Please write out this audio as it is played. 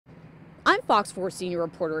I'm Fox 4 senior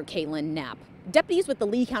reporter Caitlin Knapp. Deputies with the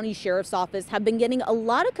Lee County Sheriff's Office have been getting a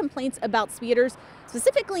lot of complaints about speeders,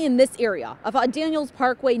 specifically in this area of Daniels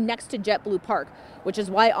Parkway next to JetBlue Park, which is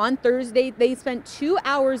why on Thursday they spent 2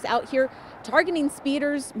 hours out here targeting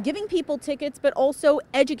speeders, giving people tickets, but also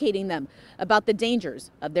educating them about the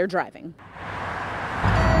dangers of their driving.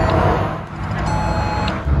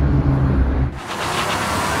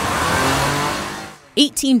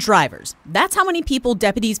 "18 drivers. That's how many people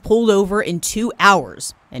deputies pulled over in 2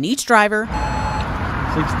 hours. And each driver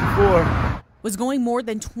 64 was going more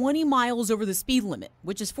than 20 miles over the speed limit,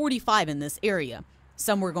 which is 45 in this area.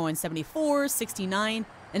 Some were going 74, 69,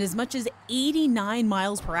 and as much as 89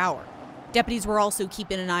 miles per hour. Deputies were also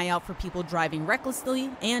keeping an eye out for people driving recklessly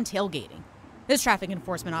and tailgating. This traffic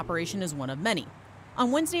enforcement operation is one of many.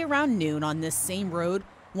 On Wednesday around noon on this same road,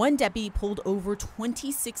 one deputy pulled over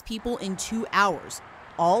 26 people in 2 hours,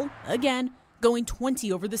 all, again, going 20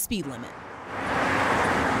 over the speed limit.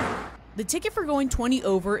 The ticket for going 20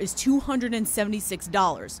 over is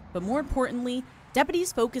 $276, but more importantly,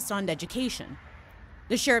 deputies focused on education.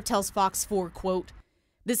 The sheriff tells Fox 4, quote,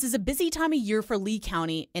 "This is a busy time of year for Lee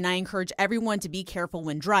County, and I encourage everyone to be careful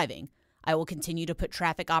when driving. I will continue to put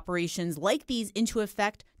traffic operations like these into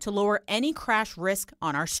effect to lower any crash risk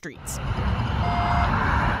on our streets."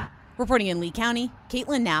 Reporting in Lee County,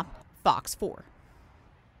 Caitlin Knapp, Fox 4.